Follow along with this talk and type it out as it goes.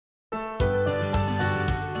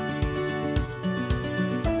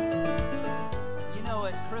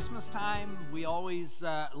Christmas time, we always,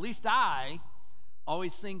 at least I,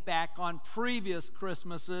 always think back on previous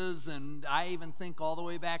Christmases, and I even think all the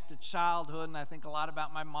way back to childhood, and I think a lot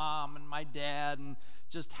about my mom and my dad and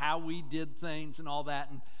just how we did things and all that.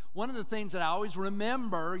 And one of the things that I always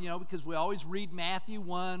remember, because we always read Matthew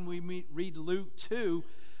 1, we read Luke 2,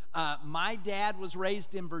 my dad was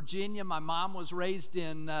raised in Virginia, my mom was raised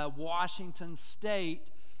in Washington State,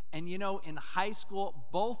 and in high school,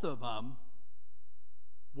 both of them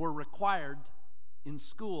were required in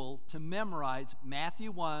school to memorize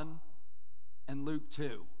Matthew 1 and Luke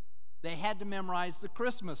 2. They had to memorize the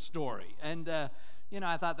Christmas story. And, I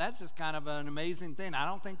thought that's just kind of an amazing thing. I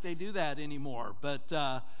don't think they do that anymore. But,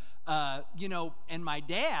 and my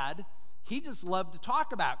dad, he just loved to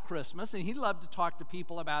talk about Christmas, and he loved to talk to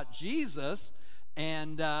people about Jesus.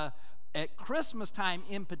 And at Christmas time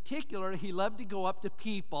in particular, he loved to go up to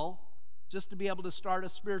people just to be able to start a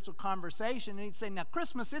spiritual conversation. And he'd say, now,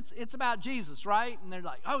 Christmas, it's about Jesus, right? And they're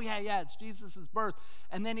like, oh, yeah, it's Jesus' birth.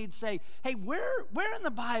 And then he'd say, hey, where in the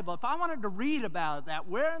Bible, if I wanted to read about that,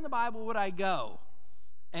 where in the Bible would I go?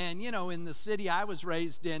 And, in the city I was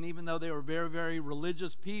raised in, even though they were very, very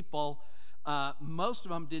religious people, most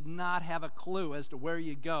of them did not have a clue as to where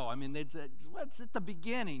you go. I mean, they'd say, what's at the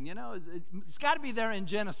beginning? It's got to be there in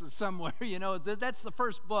Genesis somewhere. That's the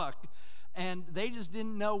first book. And they just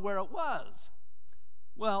didn't know where it was.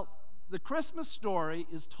 Well, the Christmas story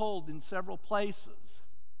is told in several places.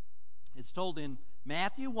 It's told in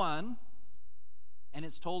Matthew 1, and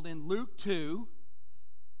it's told in Luke 2,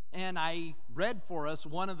 and I read for us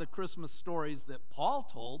one of the Christmas stories that Paul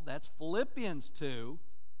told. That's Philippians 2.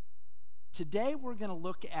 Today we're going to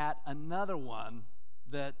look at another one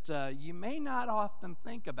that you may not often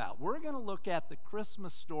think about. We're going to look at the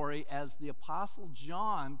Christmas story as the Apostle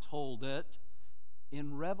John told it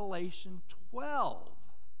in Revelation 12.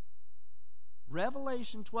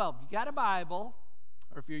 Revelation 12. If you got a Bible,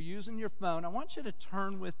 or if you're using your phone, I want you to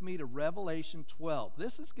turn with me to Revelation 12.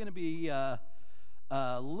 This is going to be a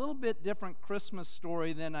little bit different Christmas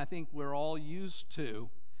story than I think we're all used to,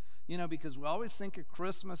 because we always think of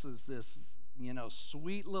Christmas as this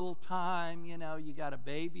sweet little time. You got a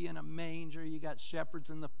baby in a manger, you got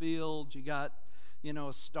shepherds in the fields, you got,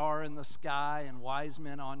 a star in the sky and wise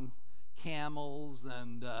men on camels,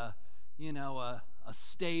 and, a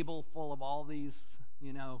stable full of all these,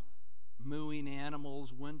 mooing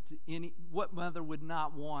animals. What mother would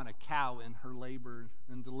not want a cow in her labor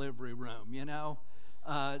and delivery room,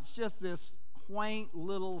 It's just this quaint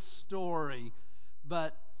little story.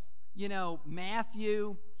 But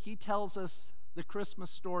Matthew, he tells us the Christmas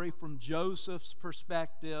story from Joseph's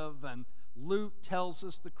perspective, and Luke tells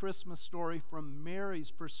us the Christmas story from Mary's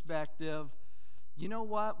perspective. You know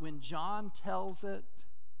what? When John tells it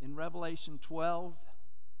in Revelation 12,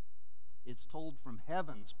 it's told from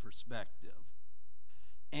heaven's perspective.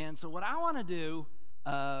 And so what I want to do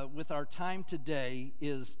with our time today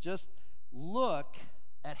is just look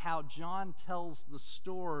at how John tells the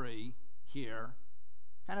story here,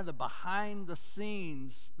 kind of the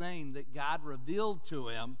behind-the-scenes thing that God revealed to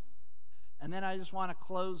him. And then I just want to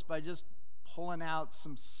close by just pulling out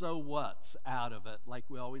some so whats out of it, like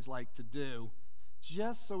we always like to do,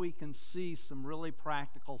 just so we can see some really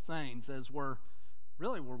practical things as we're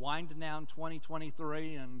winding down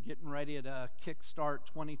 2023 and getting ready to kickstart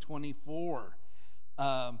 2024.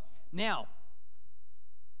 Now,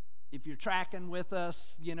 if you're tracking with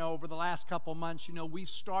us, over the last couple months, we've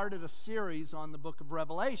started a series on the book of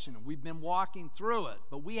Revelation. We've been walking through it,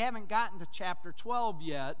 but we haven't gotten to chapter 12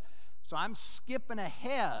 yet, so I'm skipping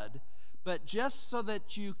ahead. But just so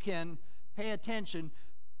that you can pay attention,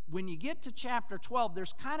 when you get to chapter 12,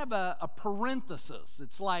 there's kind of a parenthesis.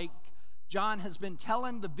 It's like John has been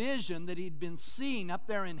telling the vision that he'd been seeing up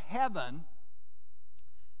there in heaven,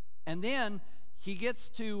 and then he gets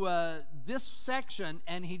to this section,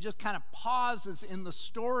 and he just kind of pauses in the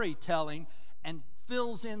storytelling and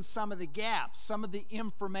fills in some of the gaps, some of the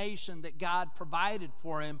information that God provided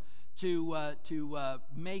for him to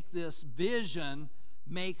make this vision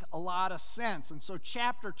make a lot of sense. And so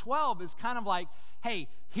chapter 12 is kind of like, hey,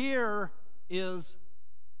 here is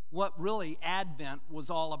what really Advent was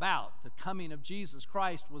all about. The coming of Jesus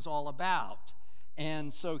Christ was all about.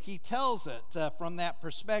 And so he tells it from that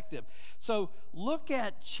perspective. So look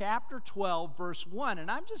at chapter 12, verse 1.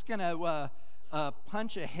 And I'm just going to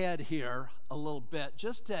punch ahead here a little bit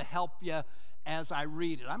just to help you as I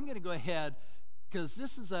read it. I'm going to go ahead because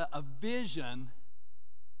this is a vision.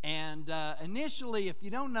 And initially, if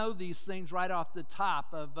you don't know these things right off the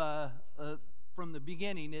top of from the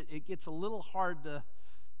beginning, it gets a little hard to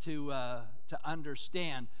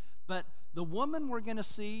understand. But the woman we're going to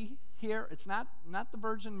see here, it's not the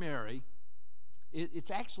Virgin Mary.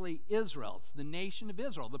 It's actually Israel. It's the nation of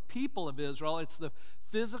Israel, the people of Israel. It's the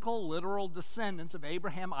physical, literal descendants of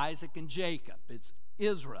Abraham, Isaac, and Jacob. It's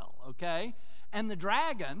Israel, okay? And the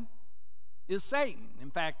dragon is Satan.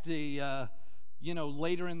 In fact,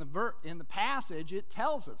 later in the passage, it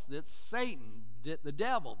tells us that Satan, the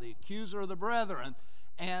devil, the accuser of the brethren,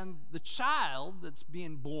 and the child that's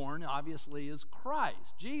being born, obviously, is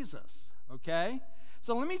Christ, Jesus, okay?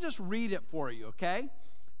 So let me just read it for you, okay?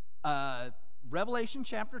 Revelation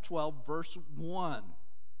chapter 12, verse 1.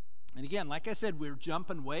 And again, like I said, we're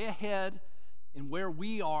jumping way ahead in where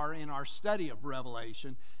we are in our study of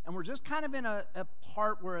Revelation, and we're just kind of in a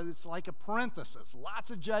part where it's like a parenthesis.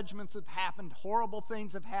 Lots of judgments have happened, horrible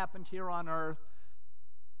things have happened here on earth,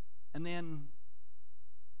 and then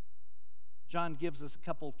John gives us a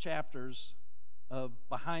couple chapters of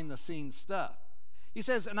behind-the-scenes stuff. He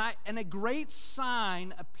says, and a great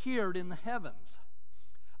sign appeared in the heavens,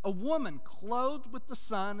 a woman clothed with the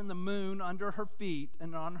sun and the moon under her feet,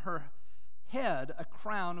 and on her head a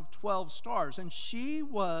crown of 12 stars. And she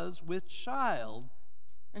was with child,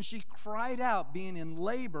 and she cried out, being in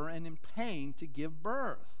labor and in pain to give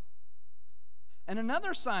birth. And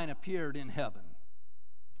another sign appeared in heaven.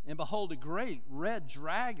 And behold, a great red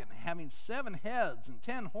dragon, having 7 heads and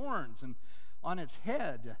 10 horns, and on its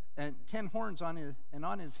head, and 10 horns on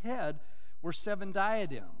his head were 7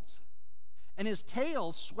 diadems. And his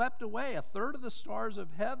tail swept away a third of the stars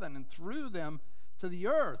of heaven and threw them to the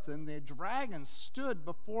earth. And the dragon stood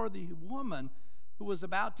before the woman who was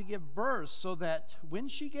about to give birth, so that when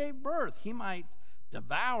she gave birth, he might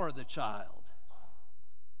devour the child.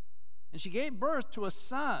 And she gave birth to a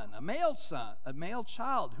son, a male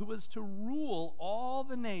child, who was to rule all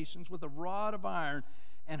the nations with a rod of iron.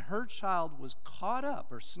 And her child was caught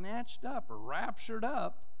up, or snatched up, or raptured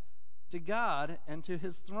up to God and to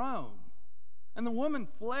his throne. And the woman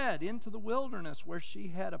fled into the wilderness, where she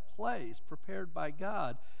had a place prepared by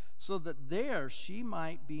God, so that there she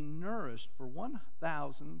might be nourished for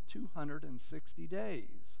 1,260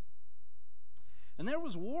 days. And there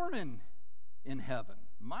was war in heaven.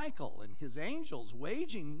 Michael and his angels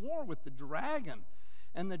waging war with the dragon,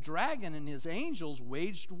 and the dragon and his angels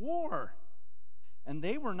waged war, and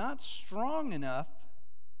they were not strong enough,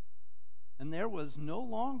 and there was no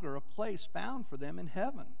longer a place found for them in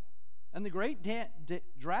heaven. And the great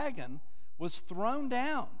dragon was thrown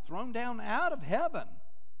down out of heaven,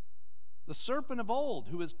 the serpent of old,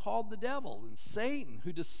 who is called the devil and Satan,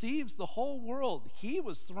 who deceives the whole world. He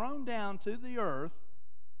was thrown down to the earth,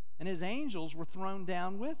 and his angels were thrown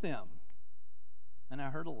down with him. And I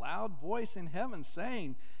heard a loud voice in heaven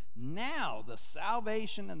saying, now the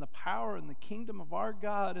salvation and the power and the kingdom of our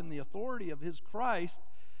God and the authority of his Christ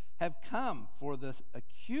have come, for the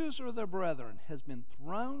accuser of their brethren has been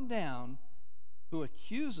thrown down, who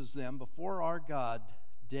accuses them before our God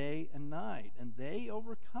day and night. And they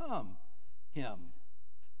overcome him.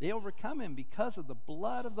 They overcome him because of the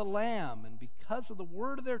blood of the Lamb, and because of the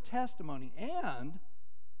word of their testimony, and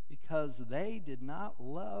because they did not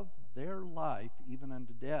love their life even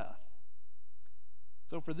unto death.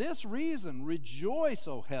 So for this reason, rejoice,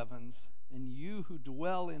 O heavens, and you who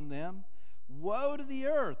dwell in them. Woe to the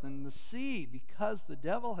earth and the sea, because the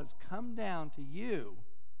devil has come down to you,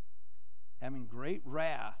 having great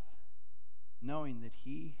wrath, knowing that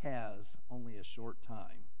he has only a short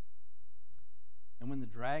time. And when the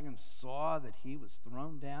dragon saw that he was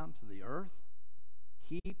thrown down to the earth,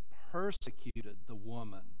 he persecuted the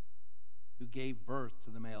woman who gave birth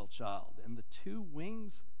to the male child. And the 2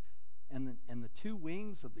 wings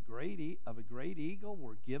of a great eagle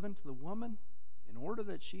were given to the woman, in order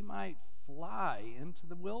that she might fly into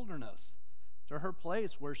the wilderness, to her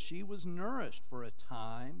place where she was nourished for a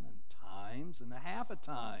time and times and a half a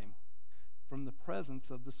time from the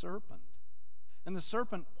presence of the serpent. And the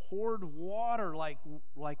serpent poured water like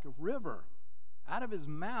a river out of his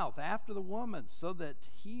mouth after the woman, so that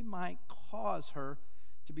he might cause her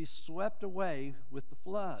to be swept away with the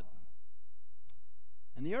flood.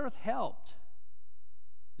 And the earth helped.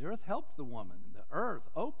 The earth helped the woman, and the earth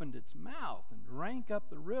opened its mouth and drank up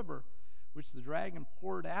the river which the dragon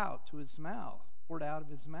poured out of his mouth.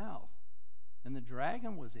 And the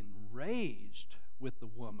dragon was enraged with the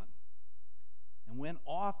woman, and went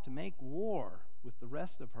off to make war with the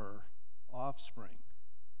rest of her offspring,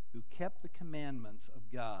 who kept the commandments of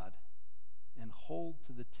God and hold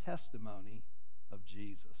to the testimony of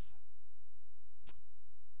Jesus.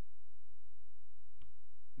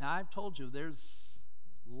 Now, I've told you there's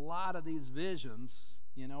a lot of these visions,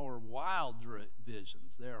 are wild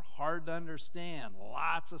visions. They're hard to understand,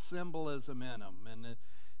 lots of symbolism in them. And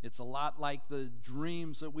It's a lot like the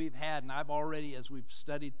dreams that we've had, and I've already, as we've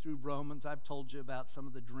studied through Romans, I've told you about some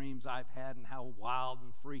of the dreams I've had and how wild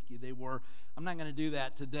and freaky they were. I'm not going to do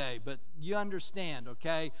that today, but you understand,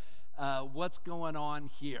 okay, what's going on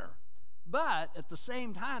here. But at the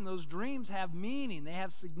same time, those dreams have meaning. They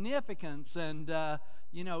have significance, and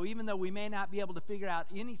even though we may not be able to figure out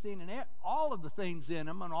anything and all of the things in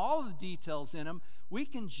them and all of the details in them, we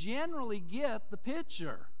can generally get the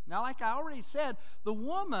picture. Now, like I already said, the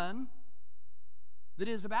woman that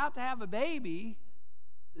is about to have a baby,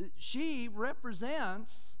 she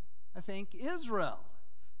represents, I think, Israel.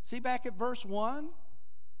 See back at verse 1?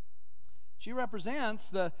 She represents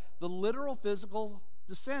the literal physical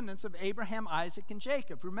descendants of Abraham, Isaac, and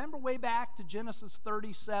Jacob. Remember way back to Genesis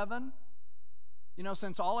 37?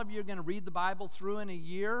 Since all of you are going to read the Bible through in a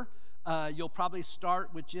year, you'll probably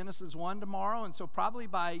start with Genesis 1 tomorrow, and so probably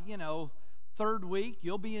by, third week,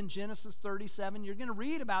 you'll be in Genesis 37. You're going to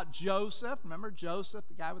read about Joseph. Remember Joseph,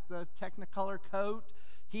 the guy with the Technicolor coat?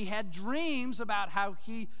 He had dreams about how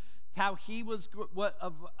he was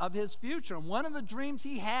of his future. And one of the dreams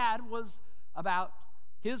he had was about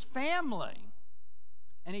his family.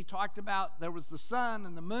 And he talked about there was the sun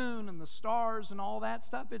and the moon and the stars and all that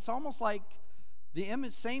stuff. It's almost like the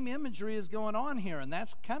same imagery is going on here. And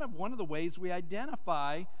that's kind of one of the ways we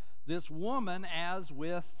identify this woman as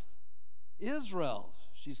with Israel.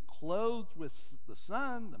 She's clothed with the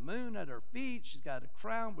sun, the moon at her feet. She's got a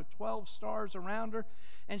crown with 12 stars around her.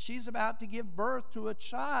 And she's about to give birth to a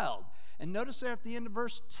child. And notice there at the end of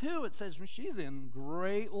verse 2, it says she's in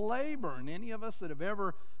great labor. And any of us that have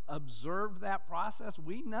ever observed that process,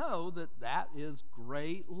 we know that that is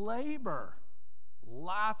great labor.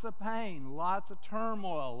 Lots of pain, lots of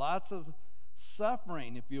turmoil, lots of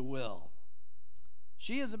suffering, if you will.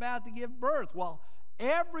 She is about to give birth. Well,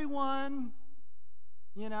 everyone,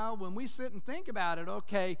 when we sit and think about it,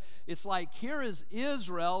 okay, it's like here is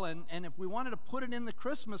Israel, and if we wanted to put it in the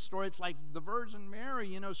Christmas story, it's like the Virgin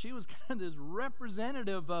Mary, she was kind of this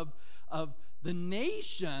representative of the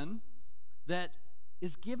nation that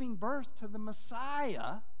is giving birth to the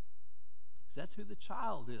Messiah, because that's who the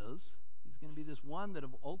child is. He's going to be this one that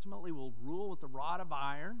ultimately will rule with a rod of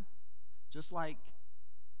iron, just like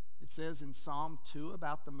it says in Psalm 2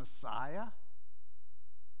 about the Messiah.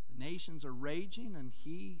 The nations are raging, and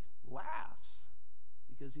he laughs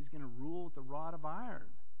because he's going to rule with a rod of iron.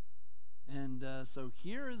 And so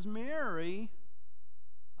here is Mary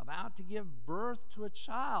about to give birth to a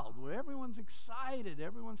child where everyone's excited,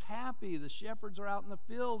 everyone's happy. The shepherds are out in the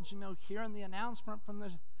fields, hearing the announcement from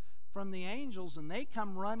the angels, and they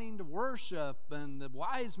come running to worship. And the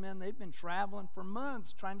wise men, they've been traveling for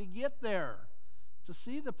months trying to get there to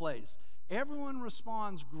see the place. Everyone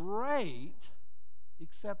responds great,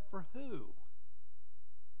 except for who?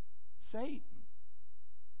 Satan.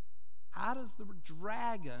 How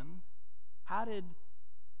did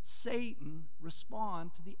Satan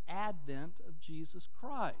respond to the advent of Jesus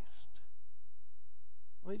Christ?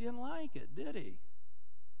 Well, he didn't like it, did he?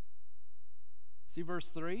 See verse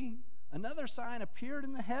 3? Another sign appeared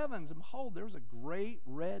in the heavens, and behold, there was a great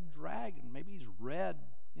red dragon. Maybe he's red,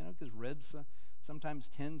 because red sometimes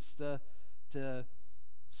tends to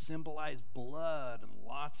symbolize blood and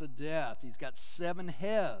lots of death. He's got 7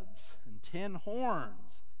 heads and 10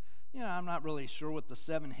 horns. I'm not really sure what the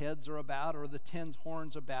 7 heads are about or the 10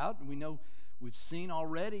 horns about. We know, we've seen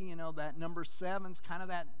already, that number 7's kind of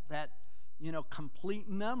that complete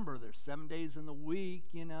number. There's 7 days in the week,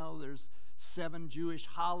 there's 7 Jewish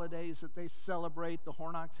holidays that they celebrate. The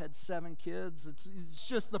Hornoks had 7 kids. It's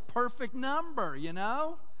just the perfect number,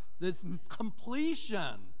 This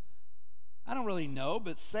completion. I don't really know,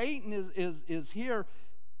 but Satan is here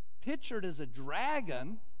pictured as a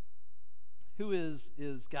dragon who is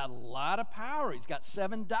got a lot of power. He's got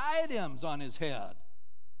 7 diadems on his head.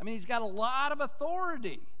 He's got a lot of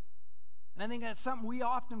authority. And I think that's something we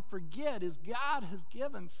often forget is God has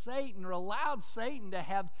given Satan or allowed Satan to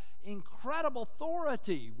have incredible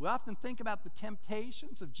authority. We often think about the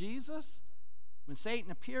temptations of Jesus when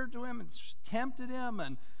Satan appeared to him and tempted him.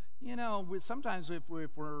 And, sometimes if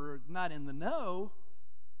we're not in the know,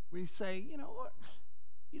 we say, what?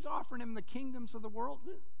 He's offering him the kingdoms of the world.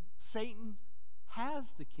 Satan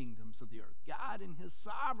has the kingdoms of the earth. God in his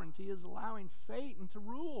sovereignty is allowing Satan to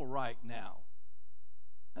rule right now.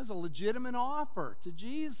 That's a legitimate offer to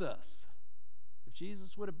Jesus. If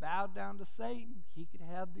Jesus would have bowed down to Satan, he could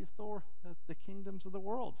have the kingdoms of the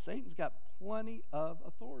world. Satan's got plenty of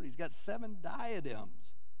authority. He's got 7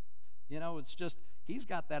 diadems. It's just, he's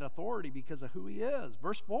got that authority because of who he is.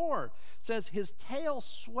 Verse 4 says, his tail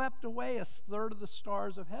swept away 1/3 of the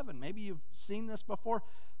stars of heaven. Maybe you've seen this before.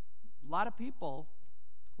 A lot of people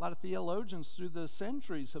A lot of theologians through the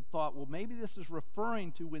centuries have thought, well, maybe this is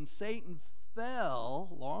referring to when Satan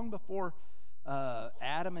fell, long before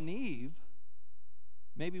Adam and Eve.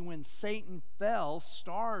 Maybe when Satan fell,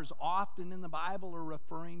 stars often in the Bible are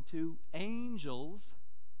referring to angels.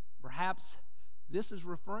 Perhaps this is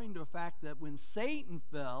referring to the fact that when Satan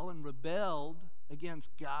fell and rebelled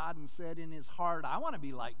against God and said in his heart, I want to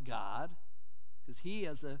be like God, because he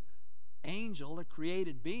as an angel, a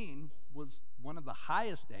created being, was one of the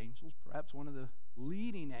highest angels, perhaps one of the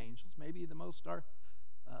leading angels, maybe the most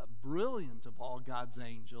brilliant of all God's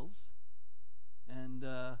angels. And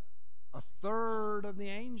a third of the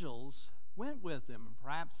angels went with him. And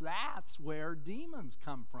perhaps that's where demons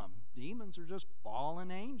come from. Demons are just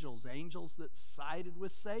fallen angels, angels that sided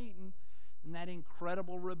with Satan in that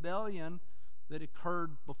incredible rebellion that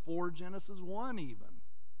occurred before Genesis 1 even.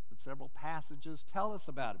 But several passages tell us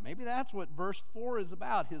about it. Maybe that's what verse 4 is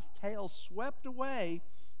about. His tail swept away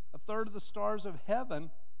a third of the stars of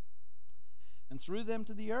heaven and threw them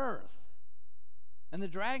to the earth. And the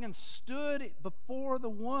dragon stood before the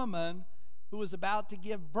woman who was about to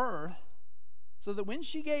give birth, so that when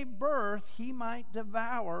she gave birth, he might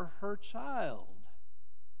devour her child.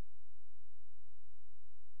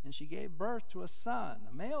 And she gave birth to a son,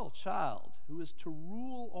 a male child, who is to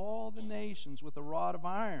rule all the nations with a rod of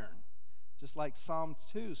iron. Just like Psalm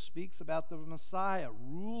 2 speaks about the Messiah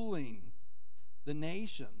ruling the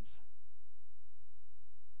nations.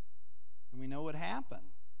 And we know what happened.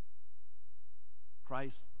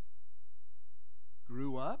 Christ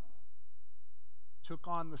grew up, took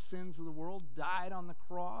on the sins of the world, died on the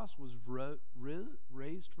cross, was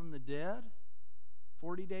raised from the dead.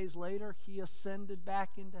 40 days later, he ascended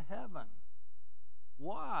back into heaven.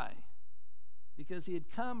 Why? Because he had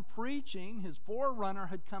come preaching, his forerunner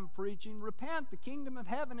had come preaching, repent, the kingdom of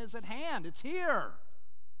heaven is at hand, it's here.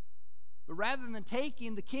 But rather than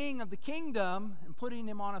taking the king of the kingdom and putting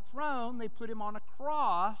him on a throne, they put him on a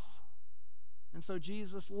cross. And so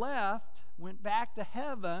Jesus left, went back to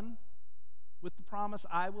heaven with the promise,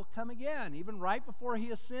 I will come again, even right before he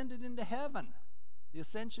ascended into heaven. The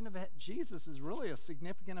ascension of Jesus is really a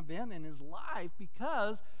significant event in his life,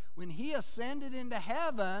 because when he ascended into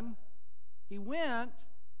heaven, he went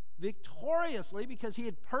victoriously because he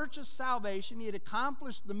had purchased salvation, he had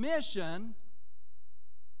accomplished the mission,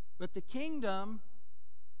 but the kingdom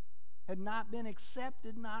had not been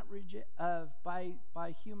accepted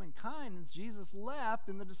by humankind. And Jesus left,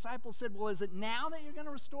 and the disciples said, well, is it now that you're going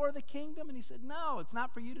to restore the kingdom? And he said, no, it's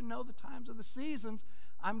not for you to know the times or the seasons.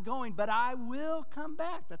 I'm going, but I will come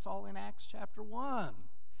back. That's all in Acts chapter 1.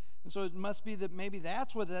 And so it must be that maybe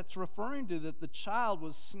that's what that's referring to, that the child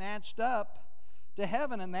was snatched up to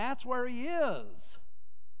heaven, and that's where he is.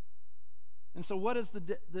 And so what does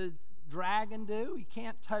the dragon do? He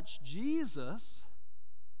can't touch Jesus,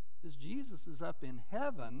 because Jesus is up in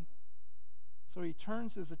heaven. So he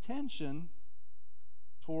turns his attention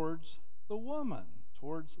towards the woman,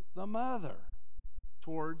 towards the mother,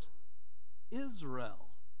 towards Israel.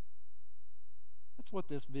 That's what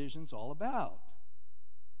this vision's all about.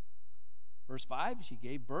 Verse 5, she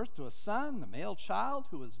gave birth to a son, the male child,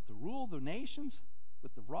 who was to rule the nations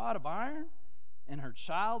with the rod of iron, and her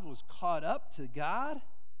child was caught up to God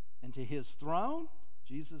and to his throne.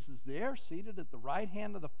 Jesus is there, seated at the right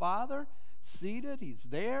hand of the Father, seated, he's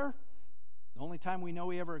there. The only time we know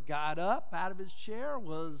he ever got up out of his chair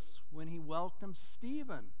was when he welcomed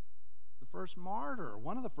Stephen, the first martyr,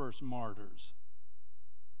 one of the first martyrs.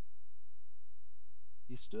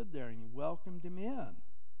 He stood there and he welcomed him in.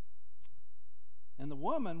 And the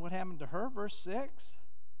woman, what happened to her? Verse 6,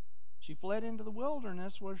 she fled into the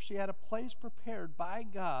wilderness where she had a place prepared by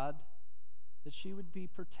God that she would be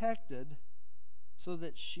protected, so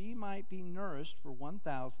that she might be nourished for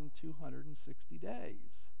 1,260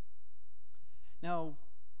 days. Now,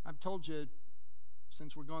 I've told you,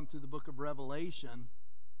 since we're going through the book of Revelation,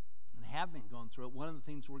 and have been going through it, one of the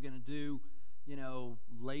things we're going to do,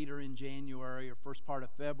 later in January or first part of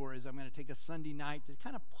February is I'm going to take a Sunday night to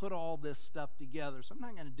kind of put all this stuff together. So I'm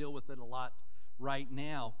not going to deal with it a lot right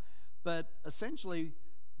now. But essentially,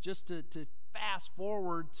 just to fast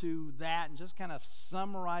forward to that and just kind of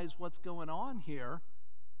summarize what's going on here,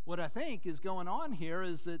 what I think is going on here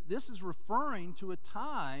is that this is referring to a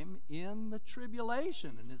time in the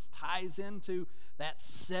tribulation, and it ties into that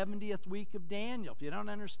 70th week of Daniel. If you don't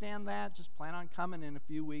understand that, just plan on coming in a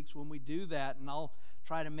few weeks when we do that, and I'll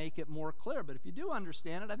try to make it more clear. But if you do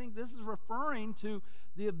understand it, I think this is referring to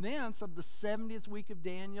the events of the 70th week of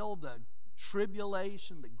Daniel, the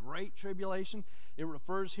tribulation, the great tribulation. It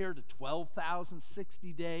refers here to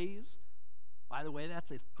 12,060 days. By the way, that's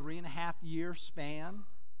a 3.5-year span.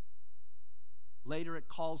 Later it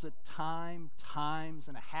calls it time, times,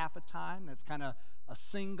 and a half a time. That's kind of a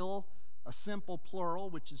simple plural,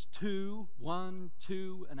 which is 2, 1,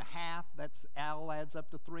 2 and a half. That's all adds up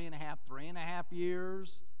to 3.5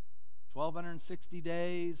 years, 1,260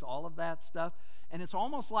 days, all of that stuff. And it's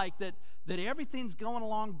almost like that everything's going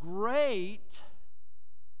along great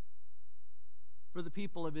for the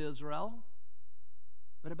people of Israel.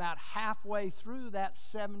 But about halfway through that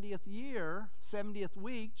 70th year, 70th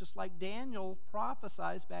week, just like Daniel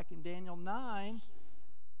prophesies back in Daniel 9,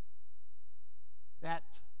 that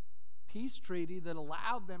peace treaty that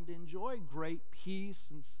allowed them to enjoy great peace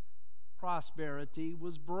and prosperity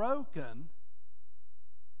was broken,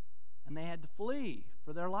 and they had to flee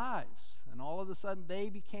for their lives. And all of a sudden, they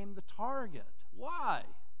became the target. Why?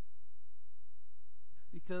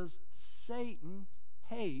 Because Satan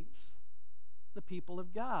hates the people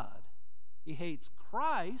of God. He hates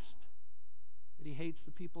Christ, but he hates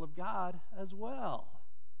the people of God as well.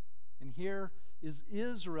 And here is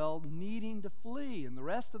Israel needing to flee. And the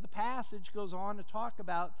rest of the passage goes on to talk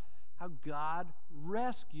about how God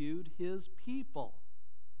rescued his people.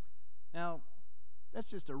 Now, that's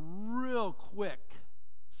just a real quick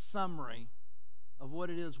summary of what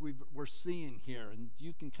it is we're seeing here. And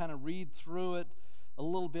you can kind of read through it a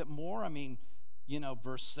little bit more. I mean,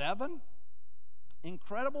 verse 7,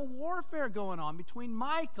 incredible warfare going on between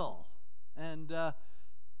Michael and the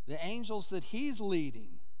angels that he's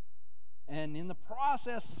leading. And in the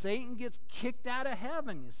process, Satan gets kicked out of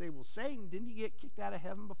heaven. You say, well, Satan, didn't he get kicked out of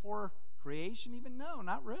heaven before creation even? No,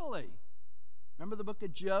 not really. Remember the book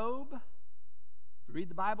of Job? If you read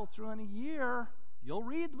the Bible through in a year, you'll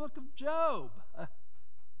read the book of Job.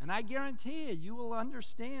 And I guarantee you will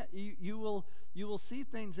understand, you will see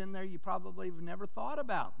things in there you probably have never thought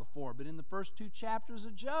about before. But in the first 2 chapters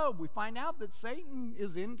of Job, we find out that Satan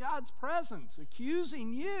is in God's presence,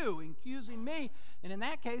 accusing you, accusing me. And in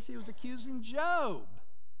that case, he was accusing Job.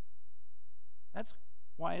 That's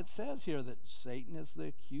why it says here that Satan is the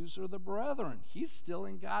accuser of the brethren. He's still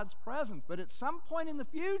in God's presence. But at some point in the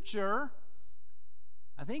future,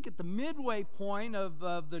 I think at the midway point of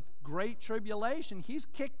the Great Tribulation, he's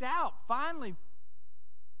kicked out, finally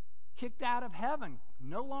kicked out of heaven,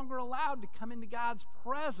 no longer allowed to come into God's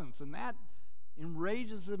presence. And that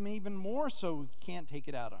enrages him even more, so he can't take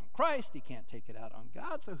it out on Christ, he can't take it out on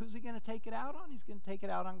God. So who's he going to take it out on? He's going to take it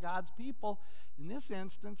out on God's people. In this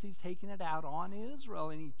instance, he's taking it out on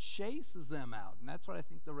Israel, and he chases them out. And that's what I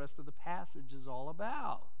think the rest of the passage is all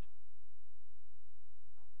about.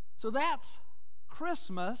 So that's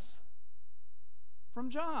Christmas from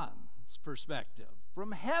John's perspective,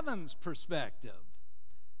 from heaven's perspective.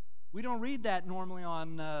 We don't read that normally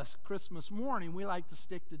on Christmas morning. We like to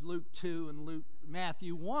stick to Luke 2 and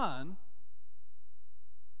Matthew 1.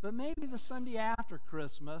 But maybe the Sunday after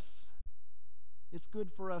Christmas, it's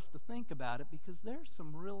good for us to think about it, because there's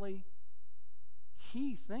some really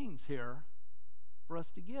key things here for us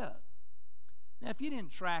to get. Now, if you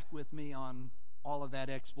didn't track with me on all of that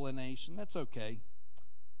explanation, that's okay.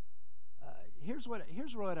 Here's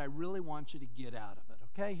what I really want you to get out of it,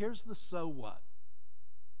 okay? Here's the so what.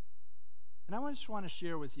 And I just want to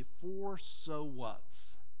share with you 4 so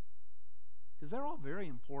whats, because they're all very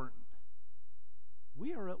important.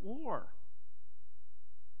 We are at war.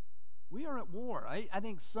 We are at war. I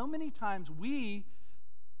think so many times we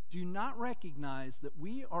do not recognize that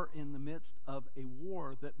we are in the midst of a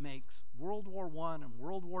war that makes World War I and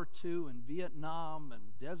World War II and Vietnam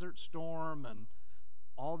and Desert Storm and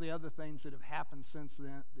all the other things that have happened since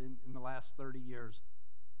then in the last 30 years.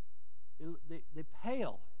 They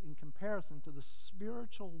pale in comparison to the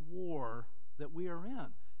spiritual war that we are in.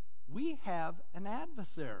 We have an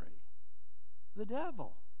adversary, the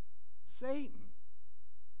devil, Satan,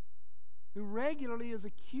 who regularly is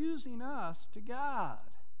accusing us to God.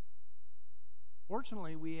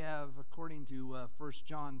 Fortunately, we have, according to 1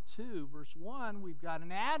 John 2, verse 1, we've got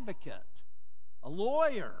an advocate, a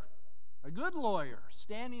lawyer, a good lawyer,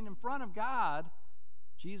 standing in front of God,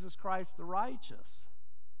 Jesus Christ the righteous.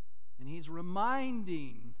 And he's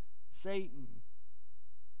reminding Satan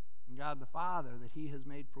and God the Father that he has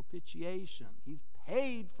made propitiation. He's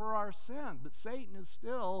paid for our sins, but Satan is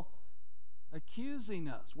still accusing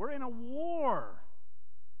us. We're in a war.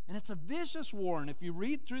 And it's a vicious war. And if you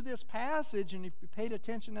read through this passage, and if you paid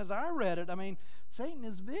attention as I read it, I mean, Satan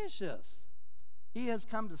is vicious. He has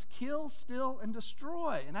come to kill, steal, and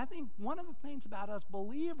destroy. And I think one of the things about us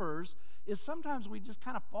believers is sometimes we just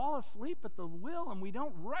kind of fall asleep at the wheel, and we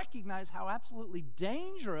don't recognize how absolutely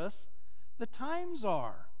dangerous the times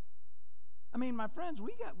are. I mean, my friends,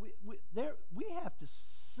 we have to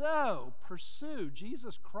so pursue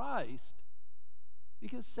Jesus Christ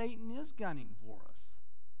because Satan is gunning for us.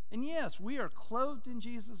 And yes, we are clothed in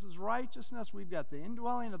Jesus' righteousness. We've got the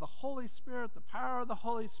indwelling of the Holy Spirit, the power of the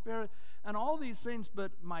Holy Spirit, and all these things.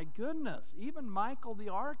 But my goodness, even Michael the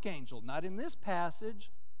archangel, not in this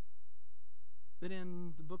passage, but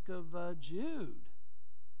in the book of Jude,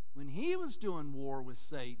 when he was doing war with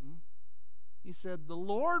Satan, he said, "The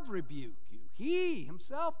Lord rebuke you." He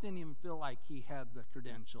himself didn't even feel like he had the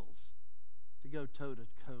credentials to go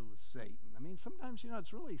toe-to-toe with Satan. I mean, sometimes,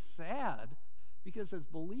 it's really sad, because as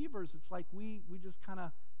believers, it's like we just kind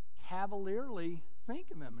of cavalierly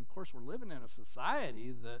think of him. And of course, we're living in a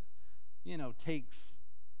society that, takes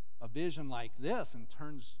a vision like this and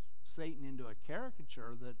turns Satan into a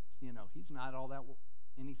caricature that, he's not all that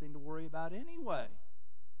anything to worry about anyway.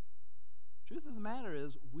 Truth of the matter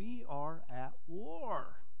is, we are at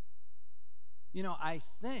war. I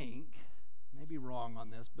think, maybe wrong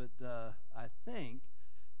on this, but I think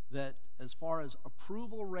that as far as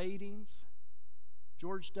approval ratings,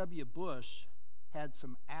 George W. Bush had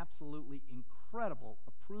some absolutely incredible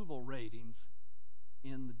approval ratings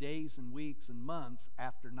in the days and weeks and months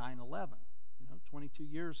after 9/11, 22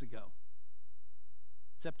 years ago.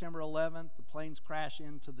 September 11th, the planes crash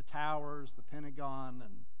into the towers, the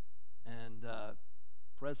Pentagon, and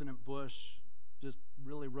President Bush just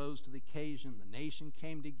really rose to the occasion. The nation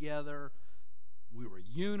came together. We were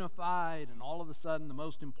unified, and all of a sudden, the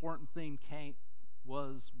most important thing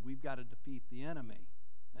was we've got to defeat the enemy.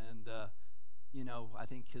 And, I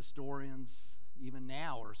think historians even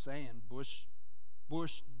now are saying Bush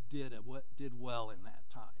did well in that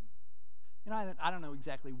time. I don't know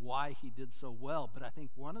exactly why he did so well, but I think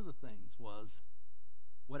one of the things was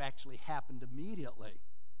what actually happened immediately.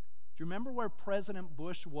 Do you remember where President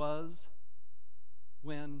Bush was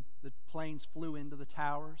when the planes flew into the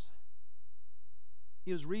towers?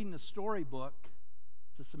 He was reading a storybook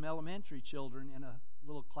to some elementary children in a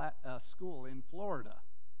little school in Florida.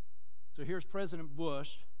 So here's President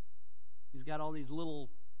Bush. He's got all these little,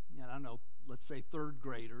 let's say third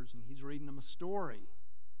graders, and he's reading them a story.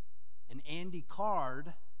 And Andy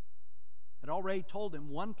Card had already told him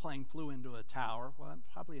one plane flew into a tower. Well,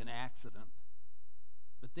 probably an accident.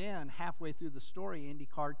 But then, halfway through the story, Andy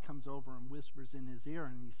Card comes over and whispers in his ear,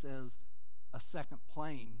 and he says, a second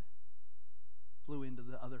plane flew into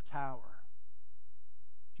the other tower.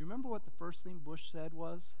 Do you remember what the first thing Bush said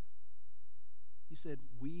was? He said,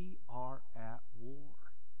 "We are at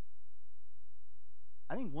war."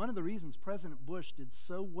 I think one of the reasons President Bush did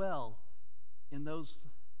so well in those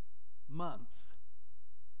months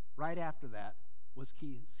right after that was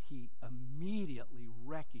he immediately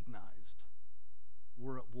recognized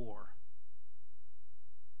we're at war.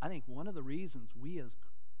 I think one of the reasons we as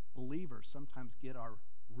believers sometimes get our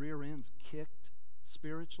rear ends kicked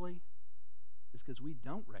spiritually is because we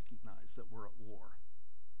don't recognize that we're at war.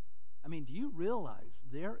 I mean, do you realize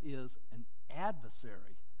there is an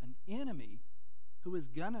adversary, an enemy, who is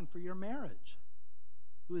gunning for your marriage,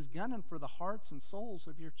 who is gunning for the hearts and souls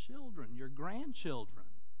of your children, your grandchildren,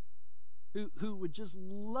 who would just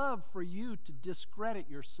love for you to discredit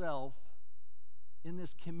yourself in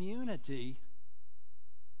this community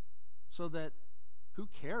so that who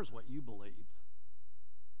cares what you believe?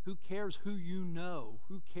 Who cares who you know?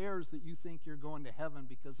 Who cares that you think you're going to heaven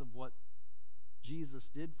because of what Jesus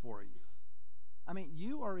did for you? I mean,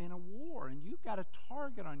 you are in a war, and you've got a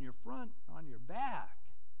target on your front, on your back.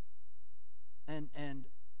 And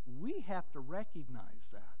we have to recognize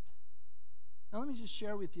that. Now, let me just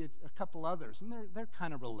share with you a couple others, and they're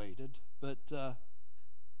kind of related, but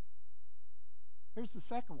here's the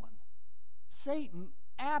second one. Satan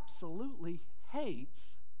absolutely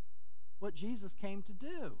hates what Jesus came to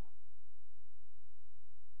do.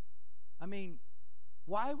 I mean,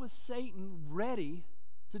 why was Satan ready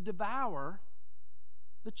to devour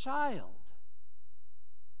the child?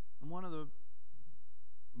 And one of the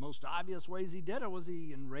most obvious ways he did it was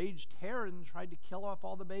he enraged Herod and tried to kill off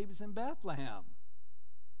all the babies in Bethlehem.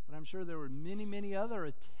 But I'm sure there were many, many other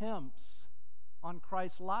attempts on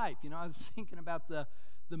Christ's life. I was thinking about the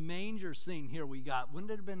manger scene here we got. Wouldn't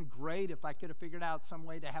it have been great if I could have figured out some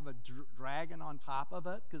way to have a dragon on top of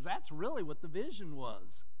it? Because that's really what the vision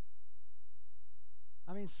was.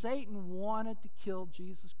 I mean, Satan wanted to kill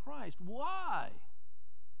Jesus Christ. Why?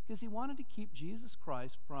 Because he wanted to keep Jesus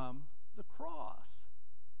Christ from the cross.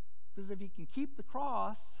 Because if he can keep the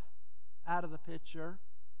cross out of the picture,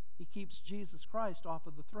 he keeps Jesus Christ off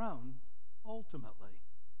of the throne, ultimately.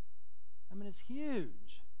 I mean, it's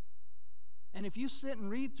huge. And if you sit and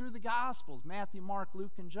read through the Gospels, Matthew, Mark,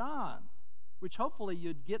 Luke, and John, which hopefully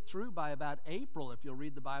you'd get through by about April if you'll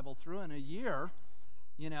read the Bible through in a year,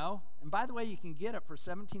 And by the way, you can get it for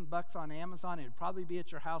 $17 on Amazon. It'd probably be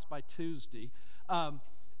at your house by Tuesday.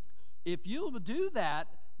 If you'll do that,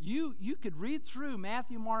 you could read through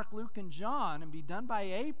Matthew, Mark, Luke, and John and be done by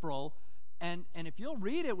April. And if you'll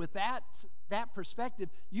read it with that perspective,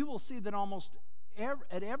 you will see that almost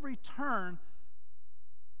at every turn,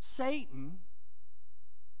 Satan,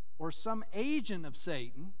 or some agent of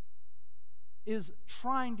Satan, is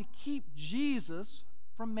trying to keep Jesus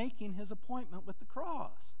from making his appointment with the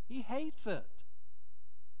cross. He hates it.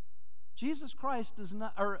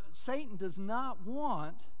 Satan does not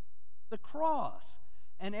want the cross.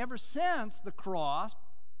 And ever since the cross,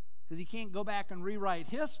 because he can't go back and rewrite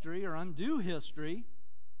history or undo history,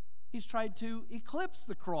 he's tried to eclipse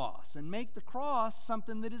the cross and make the cross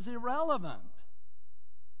something that is irrelevant.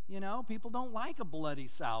 People don't like a bloody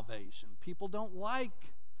salvation. People don't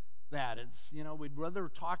like that. We'd rather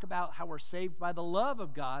talk about how we're saved by the love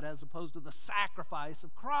of God as opposed to the sacrifice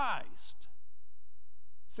of Christ.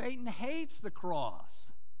 Satan hates the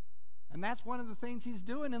cross. And that's one of the things he's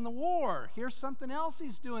doing in the war. Here's something else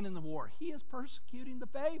he's doing in the war. He is persecuting the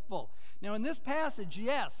faithful. Now, in this passage,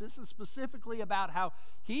 yes, this is specifically about how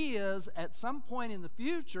he is, at some point in the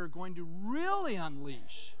future, going to really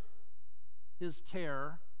unleash his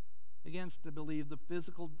terror against, I believe, the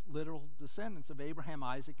physical, literal descendants of Abraham,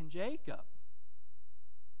 Isaac, and Jacob,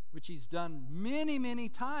 which he's done many, many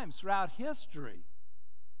times throughout history.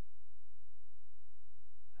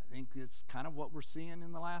 I think it's kind of what we're seeing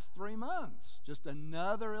in the last 3 months. Just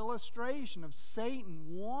another illustration of Satan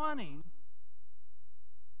wanting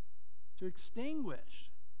to extinguish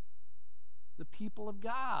the people of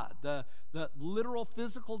God, the literal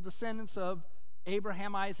physical descendants of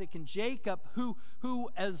Abraham, Isaac, and Jacob, who,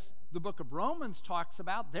 as the book of Romans talks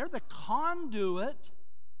about, they're the conduit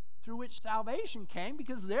through which salvation came,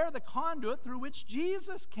 because they're the conduit through which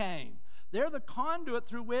Jesus came. They're the conduit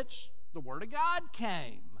through which the Word of God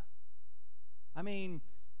came. And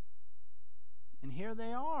here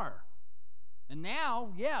they are. And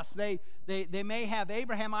now, yes, they may have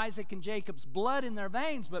Abraham, Isaac, and Jacob's blood in their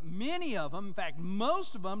veins, but many of them, in fact,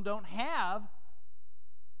 most of them, don't have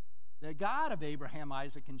the God of Abraham,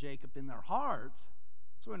 Isaac, and Jacob in their hearts.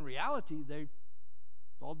 So in reality, with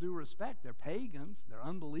all due respect, they're pagans, they're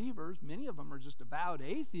unbelievers. Many of them are just avowed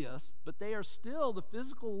atheists, but they are still the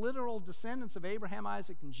physical, literal descendants of Abraham,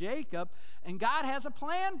 Isaac, and Jacob, and God has a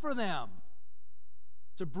plan for them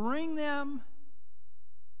to bring them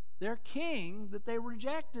their king that they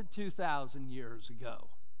rejected 2,000 years ago.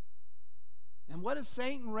 And what is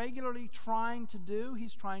Satan regularly trying to do?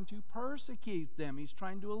 He's trying to persecute them. He's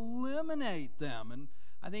trying to eliminate them. And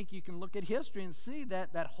I think you can look at history and see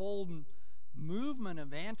that whole movement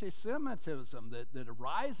of anti-Semitism that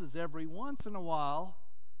arises every once in a while.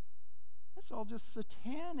 That's all just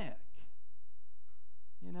satanic.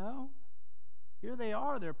 Here they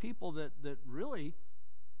are. They're people that really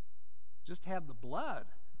just have the blood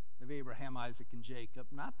of Abraham, Isaac, and Jacob,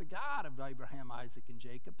 not the God of Abraham, Isaac, and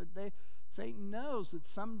Jacob, but Satan knows that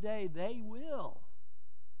someday they will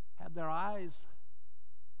have their eyes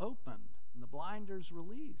opened and the blinders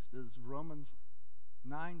released, as Romans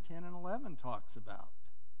 9, 10, and 11 talks about.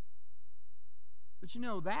 But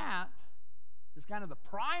that is kind of the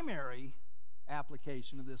primary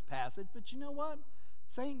application of this passage. But you know what?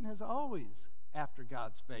 Satan is always after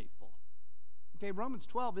God's faithful. Okay, Romans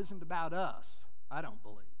 12 isn't about us, I don't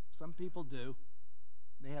believe. Some people do.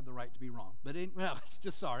 They have the right to be wrong. But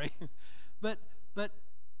just sorry. But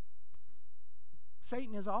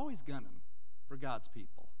Satan is always gunning for God's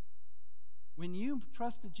people. When you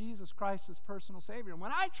trusted Jesus Christ as personal Savior, and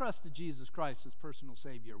when I trusted Jesus Christ as personal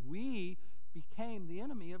Savior, we became the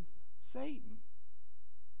enemy of Satan.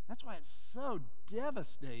 That's why it's so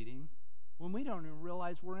devastating when we don't even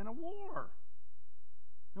realize we're in a war.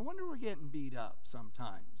 No wonder we're getting beat up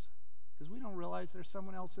sometimes, because we don't realize there's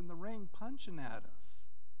someone else in the ring punching at us.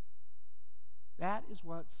 That is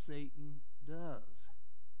what Satan does.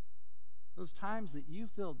 Those times that you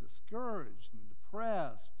feel discouraged and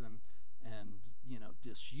depressed and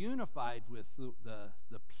disunified with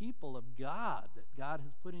the people of God that God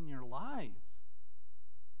has put in your life,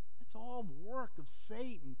 it's all work of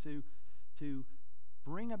Satan to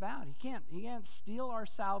bring about. He can't steal our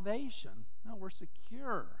salvation. No, we're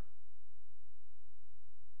secure.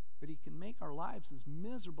 But he can make our lives as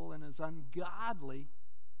miserable and as ungodly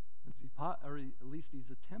as or at least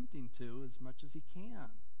he's attempting to, as much as he can.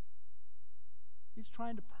 He's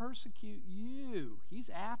trying to persecute you. He's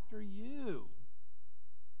after you.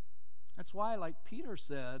 That's why, like Peter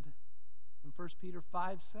said in 1 Peter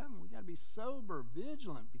 5:7, we got to be sober,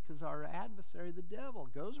 vigilant, because our adversary, the devil,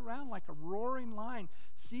 goes around like a roaring lion,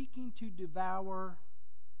 seeking to devour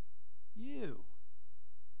you.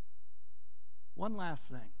 One last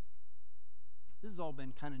thing. This has all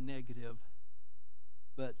been kind of negative,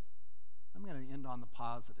 but I'm going to end on the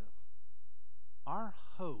positive. Our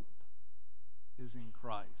hope is in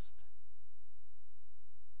Christ.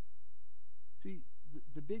 See,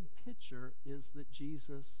 the big picture is that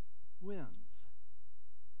Jesus wins.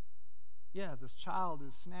 Yeah, this child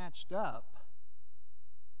is snatched up,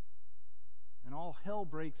 and all hell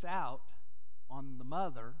breaks out on the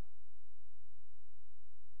mother,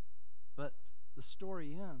 but the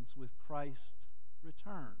story ends with Christ's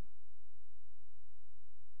return.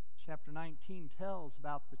 Chapter 19 tells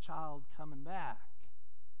about the child coming back.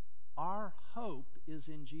 Our hope is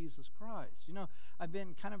in Jesus Christ. You know, I've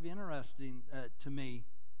been kind of interesting to me.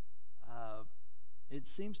 It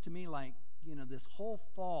seems to me like, you know, this whole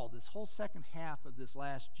fall, this whole second half of this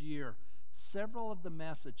last year, several of the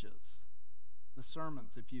messages, the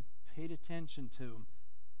sermons, if you've paid attention to them,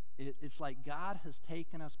 it's like God has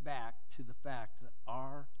taken us back to the fact that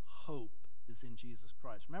our hope is in Jesus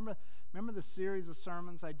Christ. Remember the series of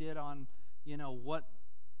sermons I did on, you know, what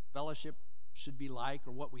fellowship should be like,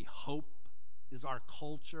 or what we hope is our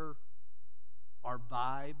culture, our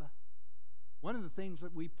vibe? One of the things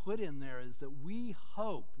that we put in there is that we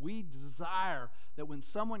hope, we desire that when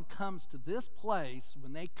someone comes to this place,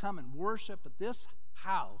 when they come and worship at this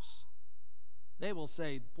house, they will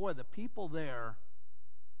say, boy, the people there,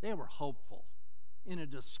 they were hopeful. In a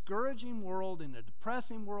discouraging world, in a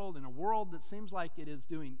depressing world, in a world that seems like it is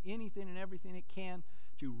doing anything and everything it can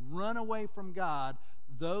to run away from God,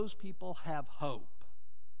 those people have hope.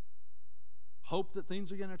 Hope that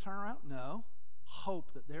things are going to turn around? No.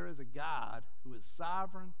 Hope that there is a God who is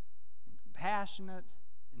sovereign and compassionate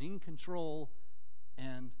and in control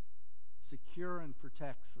and secure and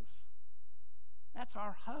protects us. That's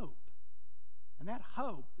our hope. And that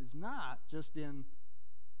hope is not just in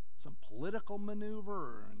some political maneuver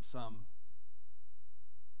or in some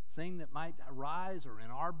thing that might arise or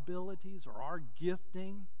in our abilities or our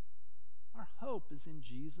gifting. Our hope is in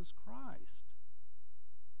Jesus Christ.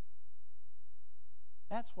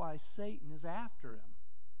 That's why Satan is after him.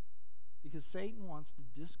 Because Satan wants to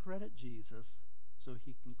discredit Jesus so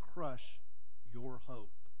he can crush your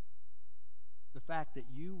hope. The fact that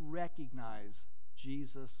you recognize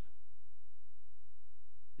Jesus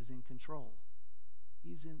is in control.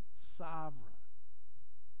 He's sovereign.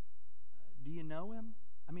 Do you know him?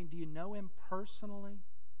 I mean, do you know him personally?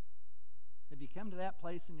 Have you come to that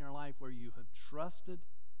place in your life where you have trusted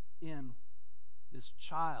in this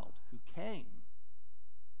child who came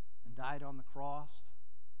and died on the cross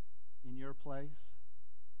in your place?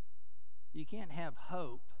 You can't have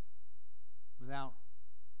hope without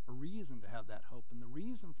a reason to have that hope. And the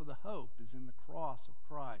reason for the hope is in the cross of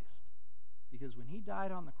Christ. Because when he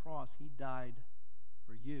died on the cross, he died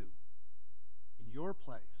for you in your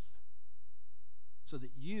place so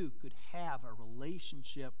that you could have a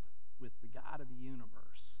relationship with the God of the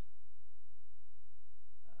universe.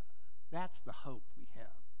 That's the hope we have.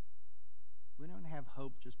 We don't have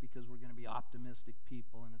hope just because we're going to be optimistic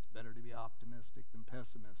people and it's better to be optimistic than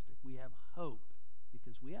pessimistic. We have hope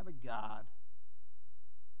because we have a God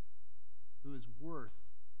who is worth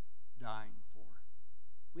dying for.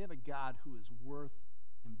 We have a God who is worth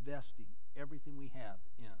investing everything we have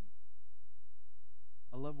in.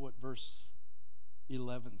 I love what verse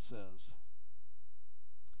 11 says.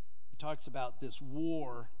 He talks about this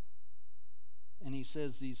war, and he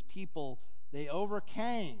says these people, they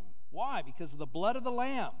overcame. Why? Because of the blood of the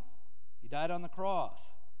Lamb. He died on the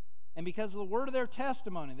cross. And because of the word of their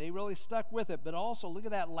testimony, they really stuck with it. But also, look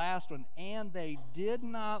at that last one. And they did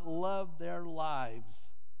not love their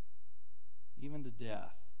lives even to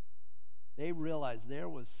death. They realized there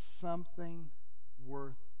was something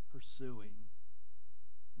worth pursuing.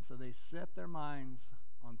 And so they set their minds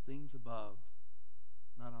on things above,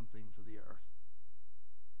 not on things of the earth.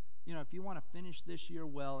 You know, if you want to finish this year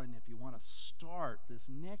well, and if you want to start this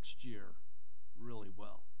next year really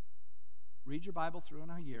well, read your Bible through in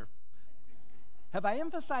a year. Have I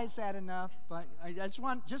emphasized that enough? But I just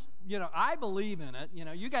want, I believe in it. You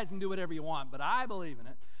know, you guys can do whatever you want, but I believe in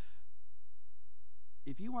it.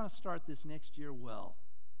 If you want to start this next year well,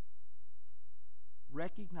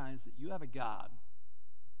 recognize that you have a God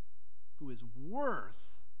who is worth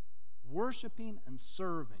worshiping and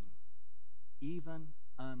serving even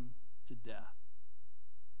unto death.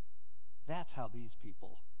 That's how these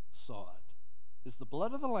people saw it. It's the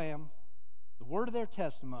blood of the Lamb, the word of their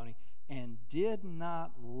testimony, and did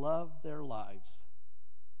not love their lives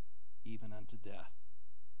even unto death.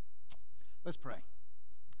 Let's pray.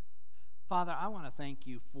 Father, I want to thank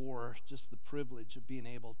you for just the privilege of being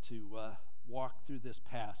able to walk through this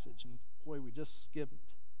passage. And boy, we just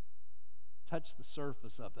touched the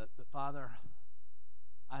surface of it. But Father,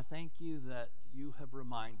 I thank you that you have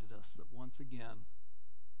reminded us that once again,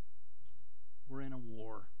 we're in a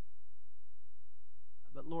war.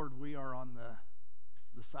 But Lord, we are on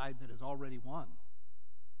the side that has already won.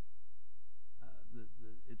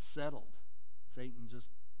 It's settled. Satan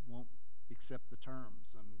just won't accept the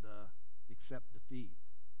terms and accept defeat.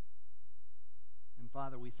 And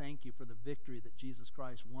Father, we thank you for the victory that Jesus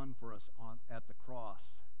Christ won for us at the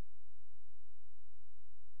cross.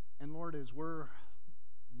 And Lord, as we're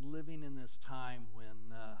living in this time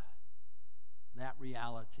when that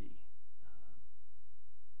reality,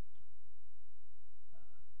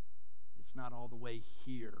 it's not all the way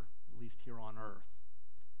here, at least here on earth.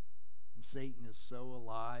 And Satan is so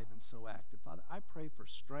alive and so active. Father, I pray for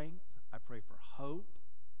strength. I pray for hope.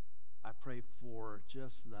 I pray for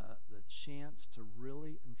just the chance to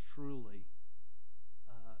really and truly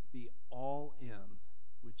be all in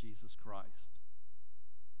with Jesus Christ.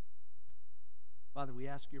 Father, we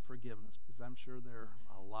ask your forgiveness because I'm sure there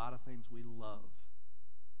are a lot of things we love.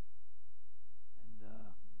 And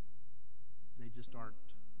they just aren't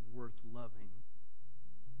worth loving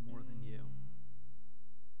more than you.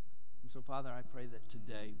 And so, Father, I pray that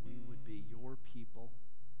today we would be your people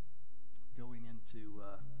going into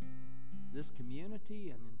this community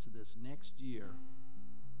and into this next year,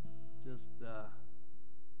 just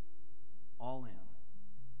all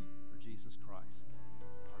in for Jesus Christ,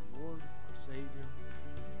 our Lord, our Savior,